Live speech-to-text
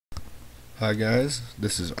Hi guys,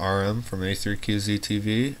 this is RM from A3QZ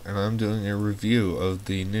TV, and I'm doing a review of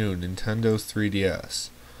the new Nintendo 3DS.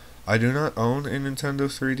 I do not own a Nintendo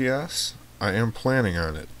 3DS. I am planning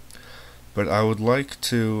on it, but I would like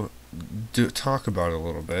to talk about it a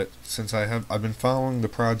little bit since I've been following the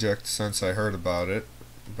project since I heard about it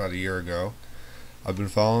about a year ago. I've been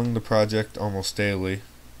following the project almost daily,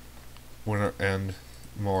 and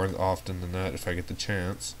more often than that if I get the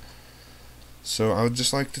chance. So I would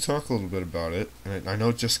just like to talk a little bit about it, and I know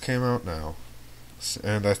it just came out now,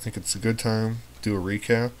 and I think it's a good time to do a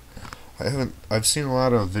recap. I've seen a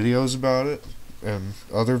lot of videos about it, and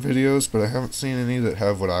other videos, but I haven't seen any that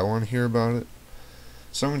have what I want to hear about it.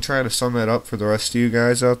 So I'm going to try to sum that up for the rest of you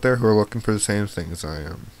guys out there who are looking for the same thing as I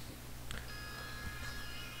am.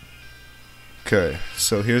 Okay,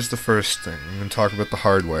 so here's the first thing. I'm going to talk about the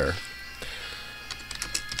hardware.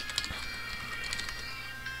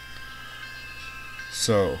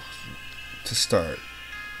 So, to start.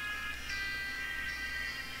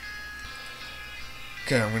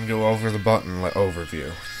 Okay, I'm going to go over the button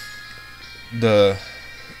overview. The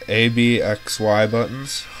A, B, X, Y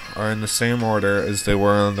buttons are in the same order as they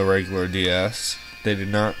were on the regular DS. They did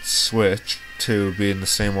not switch to be in the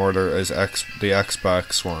same order as the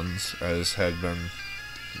Xbox ones, as had been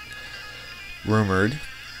rumored.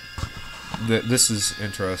 This is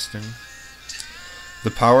interesting. The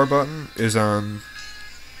power button is on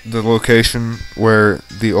the location where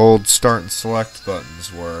the old start and select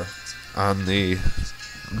buttons were on the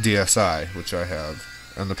DSi, which I have,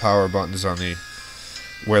 and the power button is on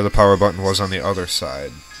where the power button was on the other side.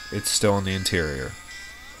 It's still in the interior.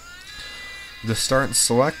 The start and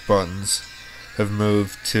select buttons have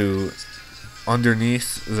moved to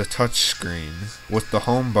underneath the touch screen with the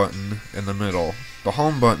home button in the middle. The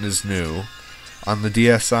home button is new. On the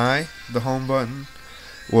DSi, the home button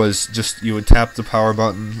was just, you would tap the power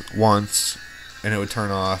button once and it would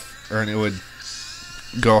turn off, and it would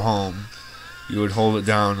go home. You would hold it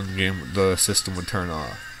down and the system would turn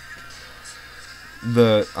off.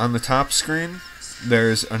 On the top screen,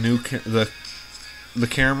 there's a new the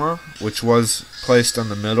camera, which was placed on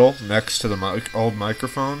the middle next to the old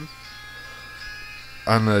microphone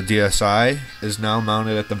on the DSi, is now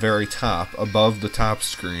mounted at the very top above the top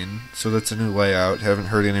screen. So that's a new layout. Haven't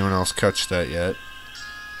heard anyone else catch that yet.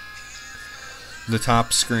 The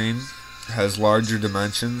top screen has larger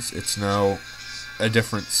dimensions. It's now a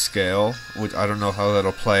different scale, which I don't know how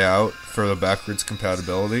that'll play out for the backwards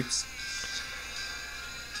compatibility.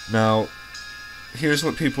 Now, here's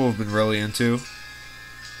what people have been really into.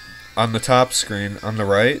 On the top screen, on the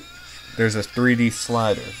right, there's a 3D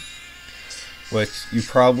slider, which you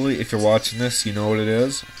probably, if you're watching this, you know what it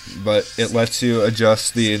is, but it lets you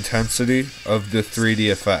adjust the intensity of the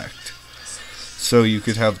 3D effect. So you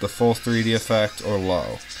could have the full 3D effect or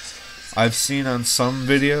low. I've seen on some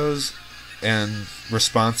videos and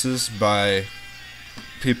responses by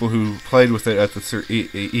people who played with it at the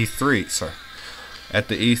E3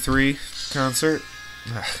 concert.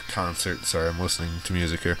 Sorry, I'm listening to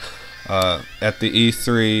music here. At the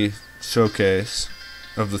E3 showcase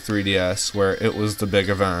of the 3DS, where it was the big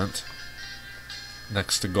event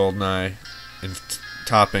next to GoldenEye, and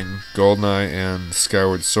topping GoldenEye and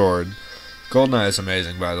Skyward Sword. GoldenEye is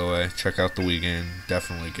amazing, by the way. Check out the Wii game.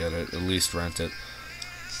 Definitely get it. At least rent it.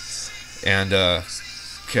 And,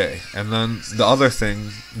 okay. And then the other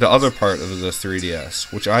part of the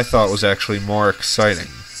 3DS, which I thought was actually more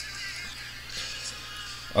exciting,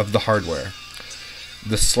 of the hardware.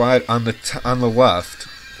 The slide on the left,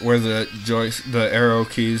 where the arrow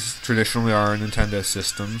keys traditionally are in Nintendo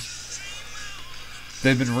systems,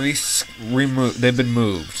 they've been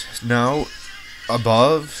moved. Now,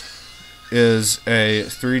 above is a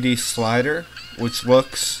 3D slider, which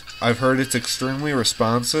looks, I've heard it's extremely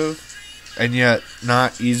responsive, and yet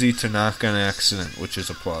not easy to knock on accident, which is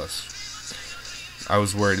a plus. I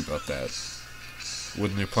was worried about that.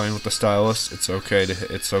 When you're playing with the stylus, it's okay to hit,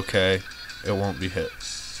 it won't be hit.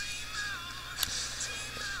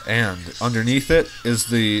 And underneath it is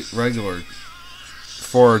the regular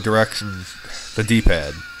forward direction, the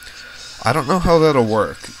D-pad. I don't know how that'll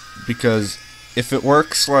work, because if it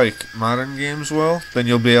works like modern games will, then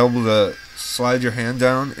you'll be able to slide your hand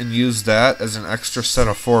down and use that as an extra set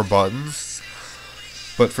of 4 buttons.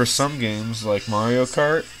 But for some games like Mario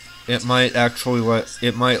Kart, it might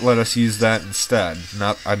let us use that instead.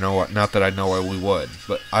 Not that I know why we would,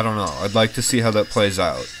 but I don't know. I'd like to see how that plays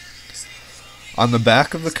out. On the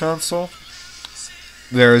back of the console,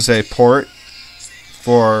 there is a port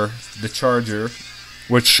for the charger,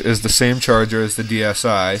 which is the same charger as the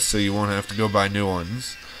DSi, so you won't have to go buy new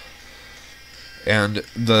ones. And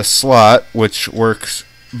the slot, which works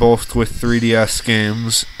both with 3DS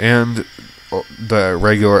games and the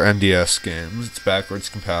regular NDS games. It's backwards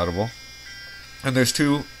compatible. And there's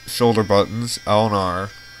two shoulder buttons, L and R.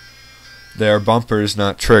 They are bumpers,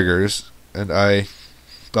 not triggers. And I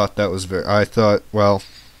thought that was well,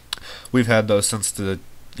 we've had those since the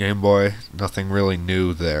Game Boy. Nothing really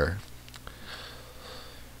new there.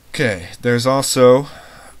 Okay, there's also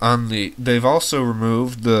they've also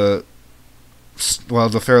removed the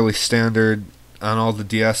fairly standard on all the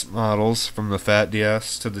DS models from the Fat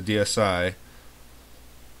DS to the DSi.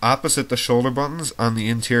 Opposite the shoulder buttons on the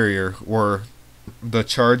interior were the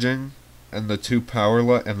charging and the power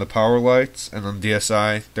lights, and on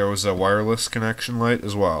DSi there was a wireless connection light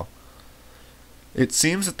as well. It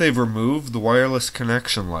seems that they've removed the wireless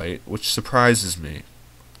connection light, which surprises me.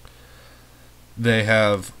 They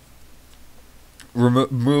have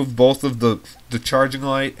removed both of the charging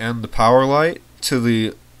light and the power light to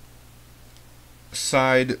the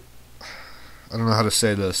side. I don't know how to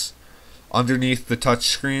say this. Underneath the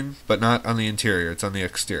touchscreen, but not on the interior. It's on the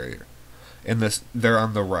exterior. They're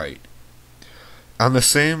on the right. On the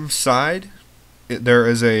same side, there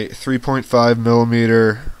is a 3.5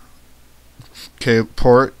 millimeter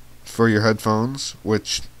port for your headphones,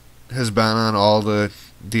 which has been on all the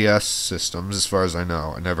DS systems as far as I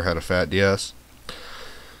know. I never had a Fat DS,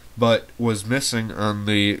 but was missing on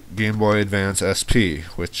the Game Boy Advance SP,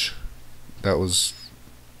 which that was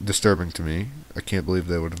disturbing to me. I can't believe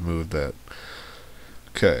they would have moved that.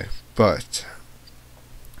 Okay, but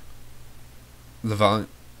the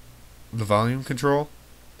volume control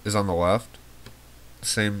is on the left.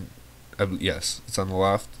 Yes, it's on the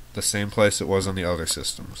left. The same place it was on the other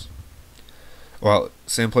systems. Well,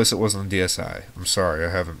 same place it was on the DSi. I'm sorry, I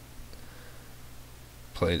haven't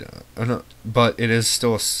played it. But it is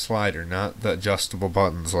still a slider, not the adjustable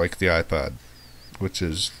buttons like the iPad, which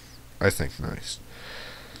is, I think, nice.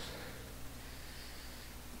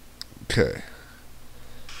 Okay.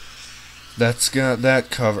 That's got that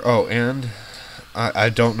cover. Oh, and I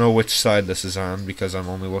don't know which side this is on because I'm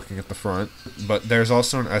only looking at the front, but there's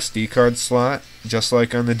also an SD card slot, just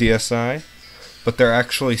like on the DSi, but they're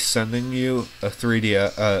actually sending you a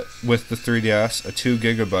 3D with the 3DS a 2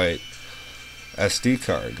 gigabyte SD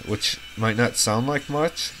card, which might not sound like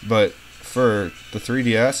much, but for the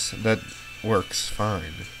 3DS that works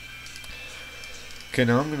fine. Okay,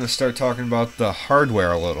 now I'm going to start talking about the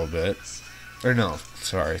hardware a little bit. Or no,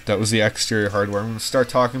 sorry, that was the exterior hardware. I'm going to start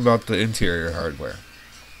talking about the interior hardware.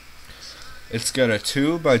 It's got a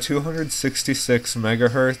 2 by 266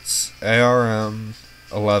 megahertz ARM11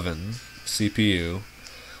 CPU,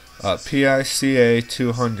 PICA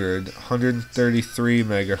 200 133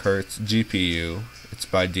 megahertz GPU. It's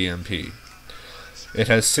by DMP. It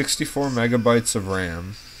has 64 megabytes of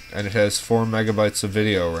RAM, and it has 4 megabytes of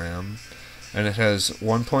video RAM, and it has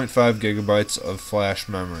 1.5 gigabytes of flash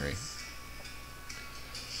memory.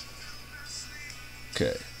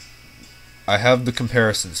 Okay, I have the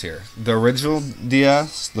comparisons here. The original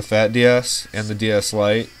DS, the Fat DS, and the DS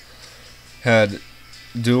Lite had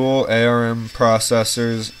dual ARM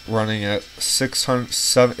processors running at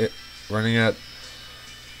 67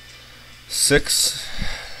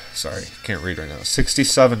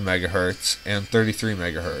 megahertz and 33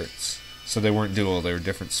 megahertz. So they weren't dual, they were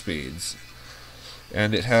different speeds.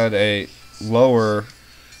 And it had a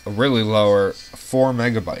really lower 4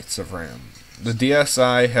 megabytes of RAM. The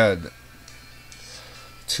DSi had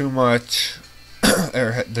too much.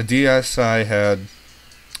 The DSi had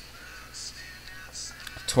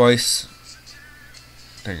twice.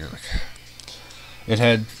 Hang on. It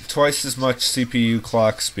had twice as much CPU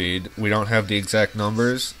clock speed. We don't have the exact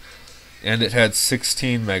numbers. And it had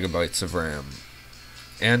 16 megabytes of RAM.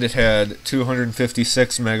 And it had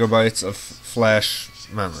 256 megabytes of flash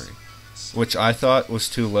memory, which I thought was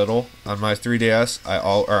too little. On my 3DS,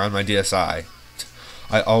 or on my DSi,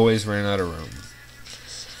 I always ran out of room.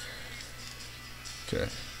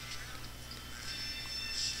 Okay.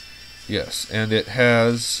 Yes, and it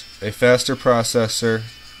has a faster processor.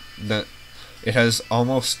 It has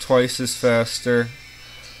almost twice as fast of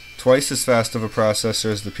a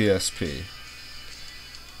processor as the PSP.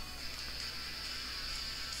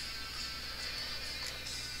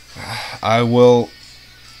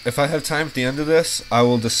 If I have time at the end of this, I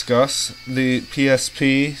will discuss the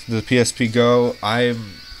PSP Go.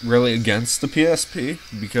 I'm really against the PSP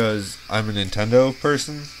because I'm a Nintendo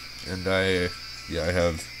person, and I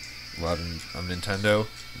have I'm Nintendo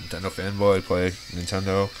fanboy. I play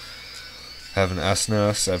Nintendo. Have an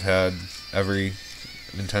SNES. I've had every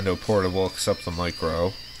Nintendo portable except the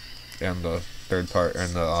Micro, and the third part,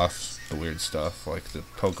 and the weird stuff like the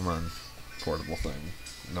Pokemon portable thing.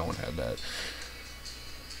 No one had that.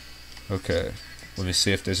 Okay, let me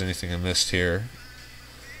see if there's anything I missed here.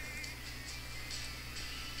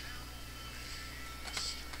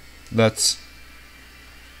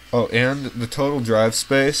 Oh, and the total drive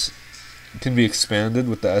space can be expanded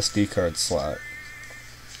with the SD card slot.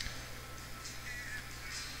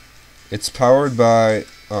 It's powered by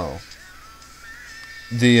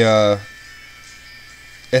the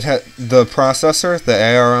the processor, the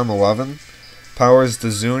ARM11, powers the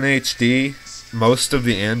Zune HD, most of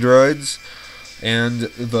the Androids, and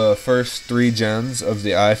the first 3 gens of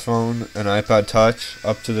the iPhone and iPod Touch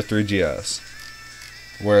up to the 3GS,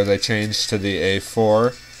 where they changed to the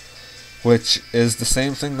A4, which is the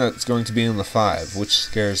same thing that's going to be in the 5, which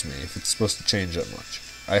scares me if it's supposed to change that much.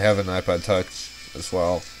 I have an iPod Touch as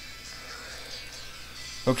well.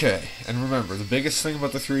 Okay, and remember, the biggest thing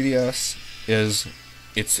about the 3DS is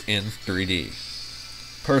it's in 3D.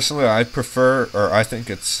 Personally, I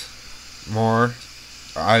think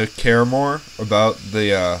I care more about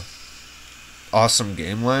the awesome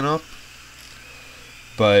game lineup,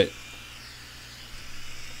 but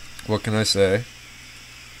what can I say?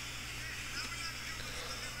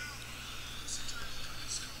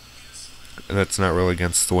 And that's not really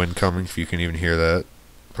against the wind coming, if you can even hear that.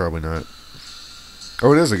 Probably not.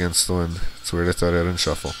 Oh, it is against the wind. It's weird, I thought I didn't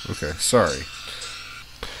shuffle. Okay, sorry.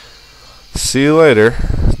 See you later.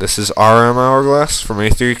 This is RM Hourglass from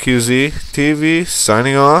A3QZ TV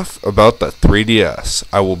signing off about the 3DS.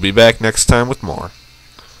 I will be back next time with more.